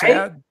 Isn't that sad?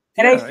 Right?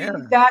 And I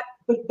think that,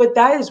 but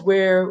that is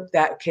where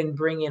that can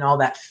bring in all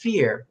that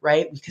fear,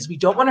 right? Because we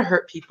don't want to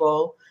hurt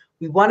people.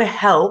 We want to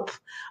help.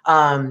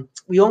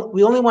 We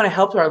only want to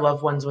help our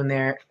loved ones when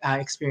they're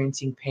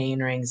experiencing pain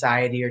or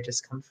anxiety or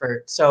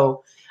discomfort.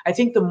 So I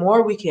think the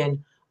more we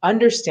can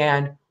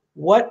understand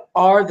what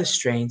are the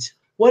strains,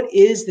 what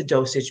is the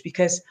dosage,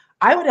 because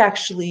I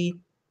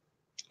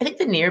think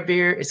the near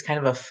beer is kind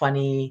of a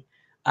funny,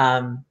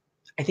 I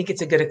think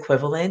it's a good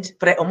equivalent,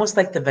 but I almost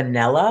like the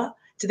vanilla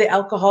to the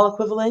alcohol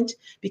equivalent,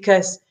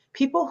 because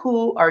people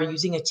who are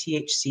using a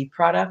THC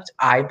product,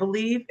 I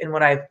believe, in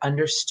what I've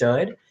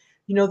understood,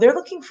 they're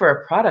looking for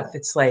a product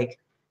that's like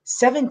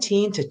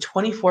 17 to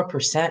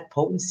 24%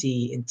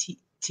 potency in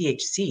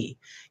THC.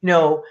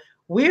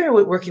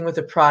 We're working with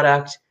a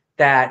product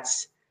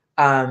that's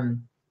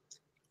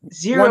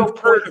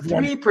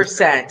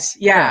 0.3%.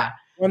 Yeah.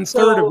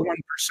 1/3 of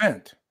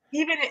 1%.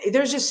 Even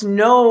there's just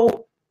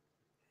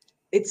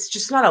it's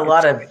just not a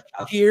lot of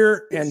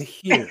here and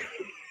here.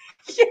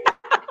 Yeah.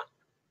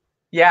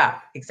 Yeah,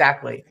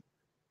 exactly.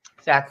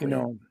 Exactly. You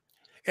know,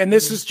 and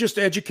this is just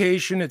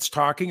education. It's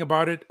talking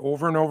about it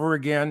over and over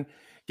again,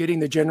 getting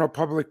the general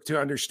public to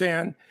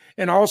understand.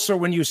 And also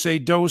when you say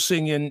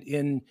dosing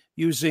in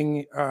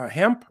using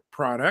hemp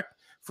product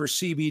for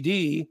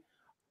CBD,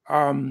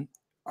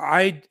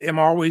 I am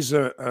always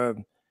I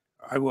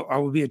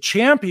will be a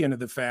champion of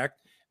the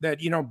fact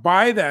that, you know,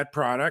 buy that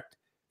product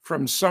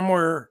from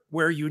somewhere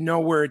where you know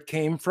where it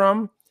came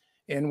from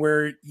and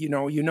where, you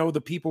know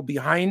the people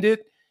behind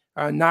it,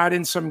 not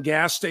in some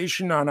gas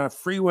station on a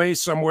freeway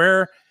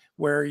somewhere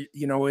where,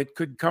 you know, it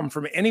could come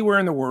from anywhere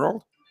in the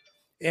world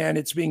and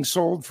it's being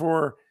sold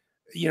for,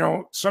 you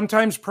know,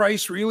 sometimes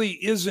price really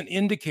is an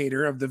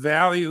indicator of the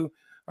value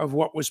of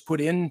what was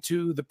put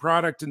into the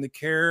product and the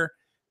care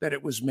that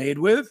it was made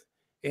with.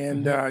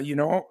 And, you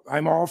know,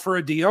 I'm all for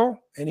a deal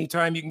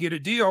anytime you can get a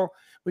deal,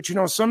 but, you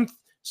know,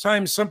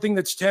 sometimes something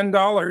that's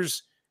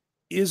 $10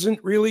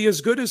 isn't really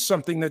as good as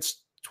something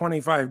that's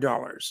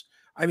 $25.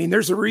 I mean,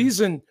 there's a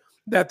reason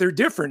that they're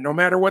different. No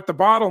matter what the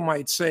bottle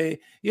might say,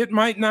 it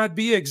might not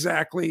be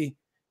exactly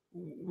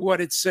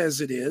what it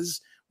says it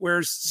is.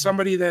 Whereas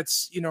somebody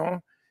that's, you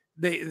know,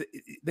 they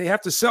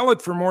have to sell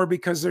it for more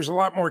because there's a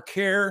lot more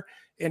care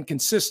and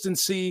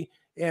consistency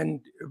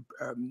and,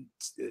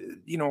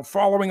 you know,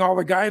 following all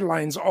the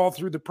guidelines all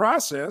through the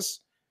process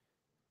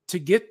to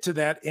get to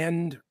that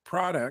end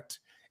product.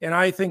 And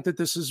I think that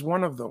this is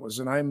one of those.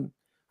 And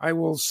I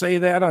will say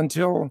that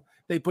until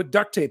they put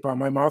duct tape on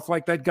my mouth,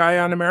 like that guy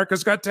on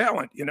America's Got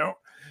Talent, you know?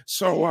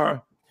 So,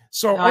 no,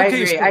 okay, I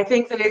agree. I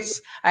think that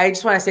I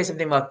just want to say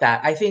something about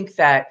that. I think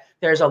that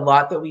there's a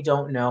lot that we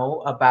don't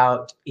know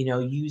about, you know,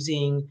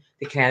 using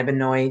the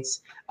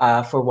cannabinoids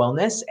for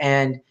wellness.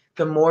 And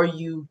the more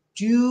you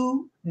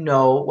do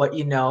know what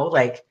you know,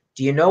 like,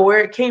 do you know where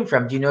it came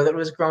from? Do you know that it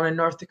was grown in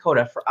North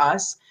Dakota? For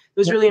us, it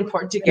was really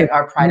important to get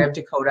our Pride of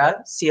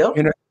Dakota seal.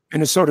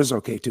 Minnesota's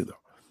okay too, though.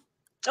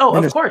 Oh,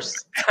 of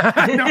course.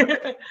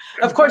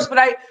 Of course.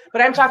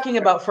 But I'm talking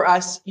about for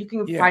us, you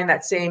can find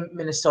that same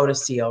Minnesota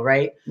seal,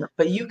 right? Yep.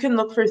 But you can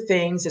look for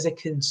things as a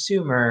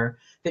consumer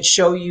that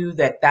show you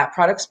that that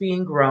product's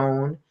being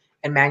grown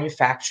and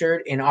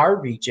manufactured in our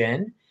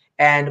region.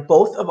 And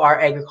both of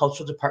our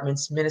agricultural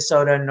departments,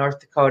 Minnesota,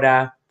 North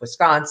Dakota,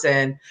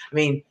 Wisconsin, I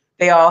mean,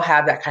 they all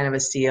have that kind of a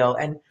seal.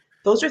 And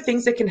those are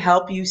things that can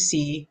help you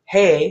see,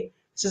 hey,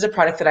 this is a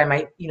product that I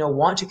might, you know,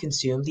 want to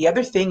consume. The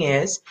other thing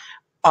is,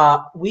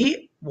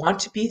 we want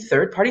to be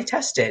third-party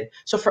tested.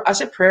 So for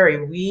us at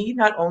Prairie, we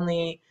not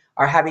only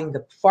are having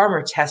the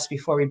farmer test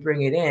before we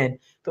bring it in,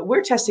 but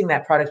we're testing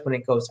that product when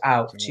it goes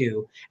out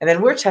too. And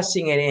then we're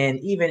testing it in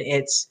even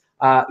its,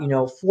 you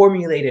know,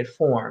 formulated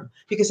form.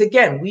 Because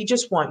again, we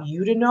just want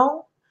you to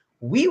know,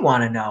 we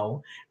want to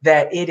know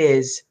that it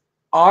is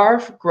our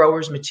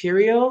growers'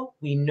 material.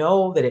 We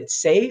know that it's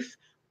safe.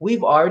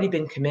 We've already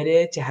been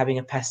committed to having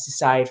a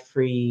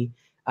pesticide-free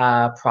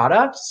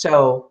product.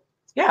 So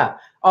yeah,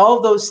 all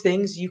of those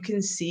things you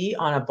can see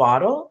on a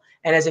bottle.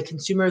 And as a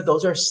consumer,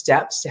 those are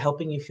steps to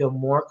helping you feel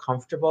more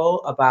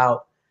comfortable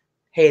about,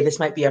 hey, this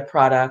might be a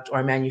product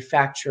or a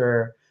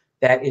manufacturer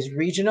that is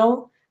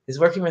regional, is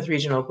working with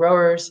regional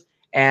growers,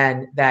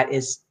 and that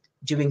is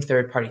doing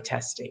third-party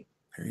testing.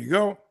 There you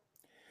go.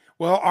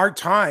 Well, our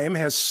time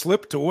has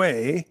slipped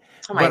away.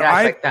 Oh my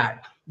gosh, like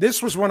that.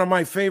 This was one of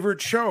my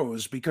favorite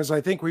shows because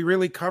I think we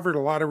really covered a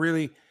lot of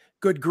really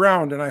good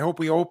ground. And I hope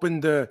we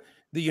opened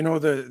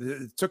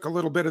took a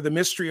little bit of the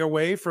mystery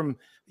away from,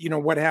 you know,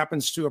 what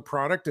happens to a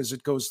product as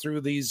it goes through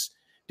these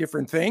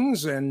different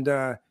things and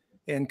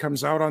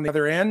comes out on the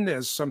other end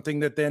as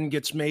something that then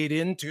gets made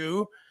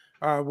into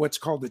what's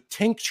called a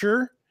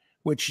tincture,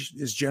 which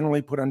is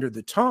generally put under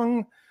the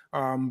tongue,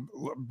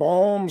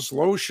 balms,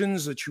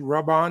 lotions that you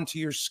rub onto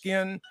your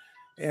skin,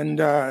 and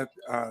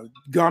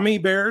gummy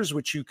bears,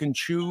 which you can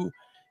chew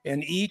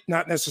and eat,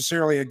 not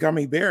necessarily a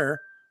gummy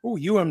bear. Oh,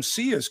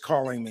 UMC is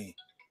calling me.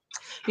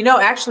 You know,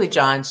 actually,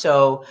 John,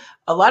 so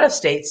a lot of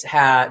states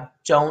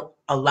don't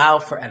allow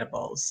for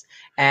edibles.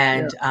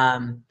 And,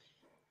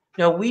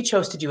 you know, we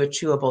chose to do a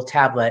chewable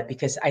tablet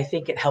because I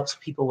think it helps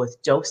people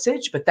with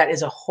dosage, but that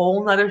is a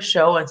whole nother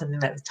show and something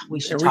that we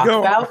should talk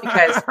about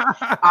because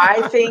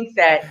I think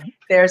that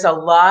there's a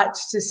lot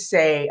to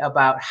say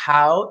about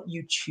how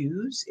you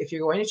choose. If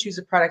you're going to choose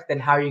a product, then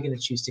how are you going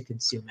to choose to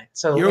consume it?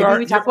 So maybe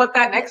we talk about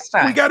that next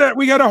time. We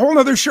got a whole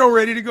nother show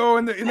ready to go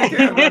in the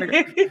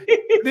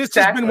This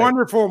has been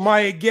wonderful.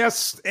 My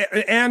guest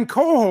and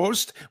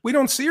co-host, we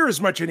don't see her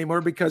as much anymore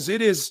because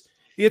it's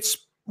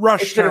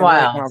rush time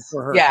right now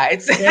for her. Yeah,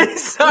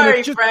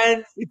 sorry,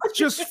 friends. It's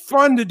just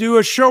fun to do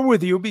a show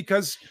with you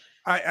because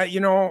I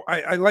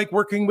like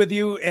working with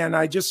you, and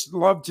I just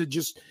love to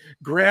just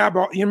grab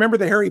all. You remember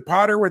the Harry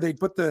Potter where they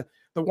put the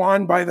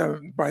wand by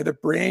the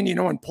brain, you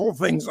know, and pull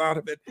things out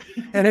of it,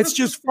 and it's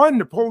just fun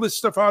to pull this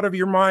stuff out of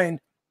your mind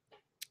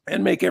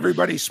and make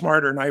everybody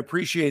smarter. And I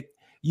appreciate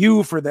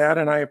you for that,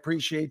 and I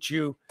appreciate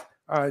you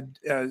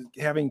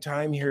having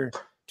time here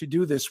to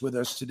do this with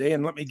us today.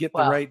 And let me get the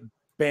right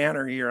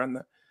banner here on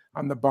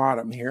on the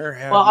bottom here.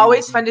 Well,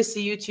 always fun to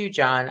see you too,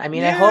 John. I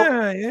mean,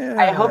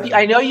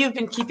 I know you've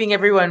been keeping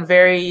everyone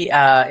very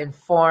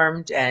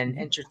informed and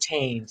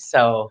entertained.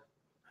 So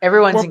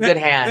everyone's in good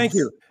hands. Thank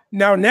you.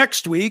 Now,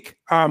 next week,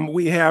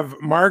 we have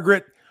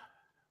Margaret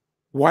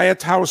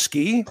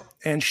Wyatowski,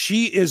 and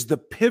she is the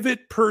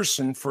pivot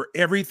person for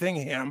everything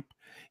hemp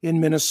in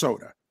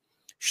Minnesota.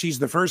 She's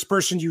the first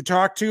person you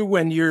talk to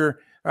when you're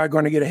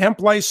going to get a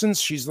hemp license.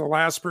 She's the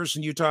last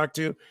person you talk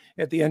to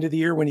at the end of the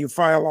year when you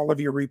file all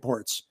of your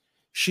reports.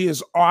 She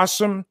is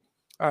awesome.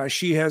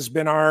 She has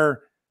been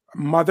our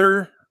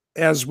mother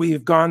as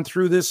we've gone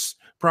through this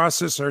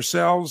process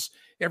ourselves.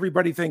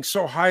 Everybody thinks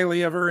so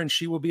highly of her, and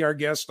she will be our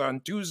guest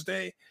on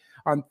Tuesday.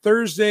 On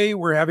Thursday,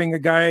 we're having a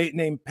guy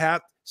named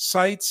Pat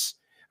Seitz.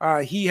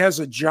 He has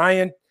a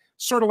giant,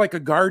 sort of like a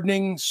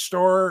gardening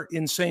store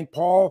in St.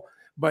 Paul,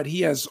 but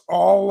he has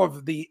all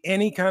of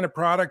any kind of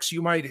products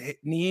you might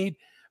need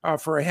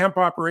for a hemp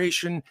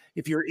operation.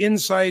 If you're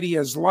inside, he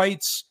has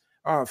lights,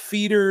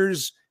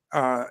 feeders,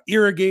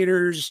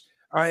 irrigators,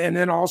 and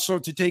then also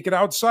to take it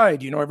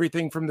outside,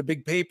 everything from the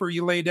big paper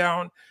you lay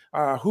down,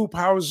 hoop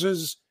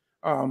houses,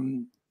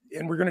 and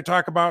we're going to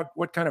talk about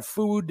what kind of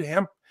food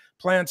hemp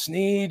plants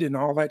need and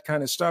all that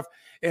kind of stuff.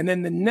 And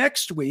then the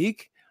next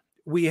week,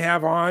 we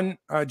have on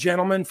a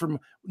gentleman from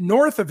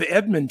north of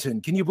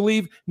Edmonton. Can you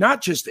believe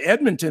not just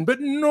Edmonton,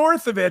 but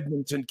north of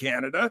Edmonton,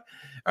 Canada,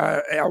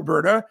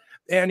 Alberta.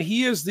 And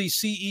he is the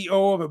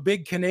CEO of a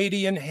big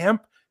Canadian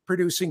hemp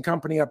producing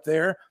company up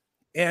there.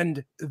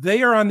 And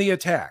they are on the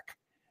attack.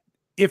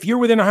 If you're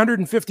within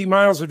 150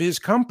 miles of his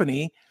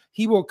company,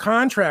 he will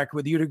contract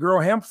with you to grow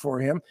hemp for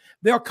him.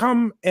 They'll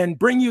come and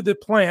bring you the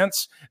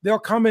plants. They'll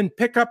come and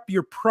pick up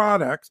your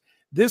product.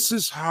 This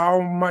is how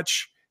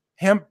much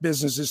hemp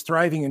business is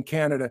thriving in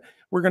Canada.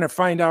 We're going to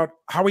find out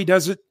how he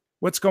does it,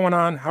 what's going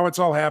on, how it's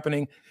all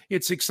happening.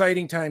 It's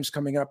exciting times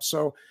coming up.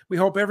 So we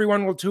hope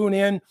everyone will tune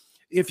in.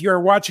 If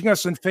you're watching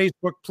us on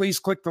Facebook, please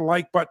click the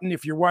like button.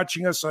 If you're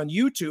watching us on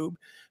YouTube,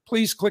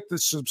 please click the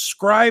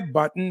subscribe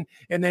button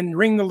and then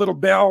ring the little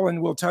bell,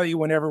 and we'll tell you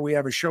whenever we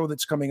have a show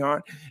that's coming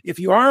on. If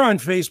you are on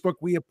Facebook,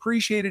 we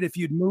appreciate it if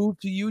you'd move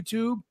to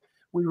YouTube.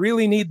 We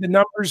really need the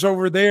numbers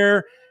over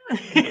there.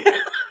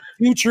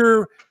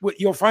 Future,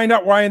 you'll find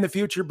out why in the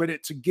future, but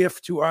it's a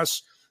gift to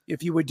us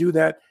if you would do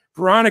that.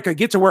 Veronica,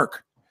 get to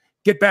work.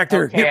 Get back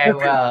there. Okay, I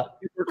will.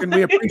 And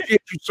we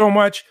appreciate you so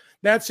much.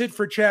 That's it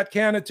for Chat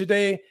Canada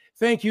today.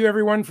 Thank you,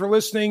 everyone, for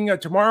listening.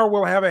 Tomorrow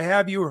we'll have a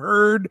Have You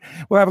Heard?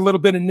 We'll have a little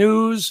bit of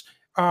news.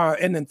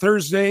 And then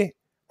Thursday,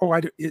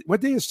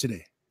 what day is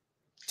today?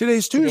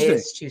 Today's Tuesday. Today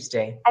is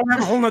Tuesday. I'll have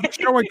a whole nother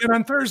show again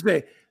on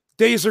Thursday.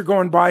 Days are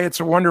going by.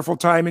 It's a wonderful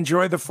time.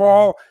 Enjoy the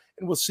fall,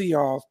 and we'll see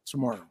y'all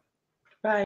tomorrow.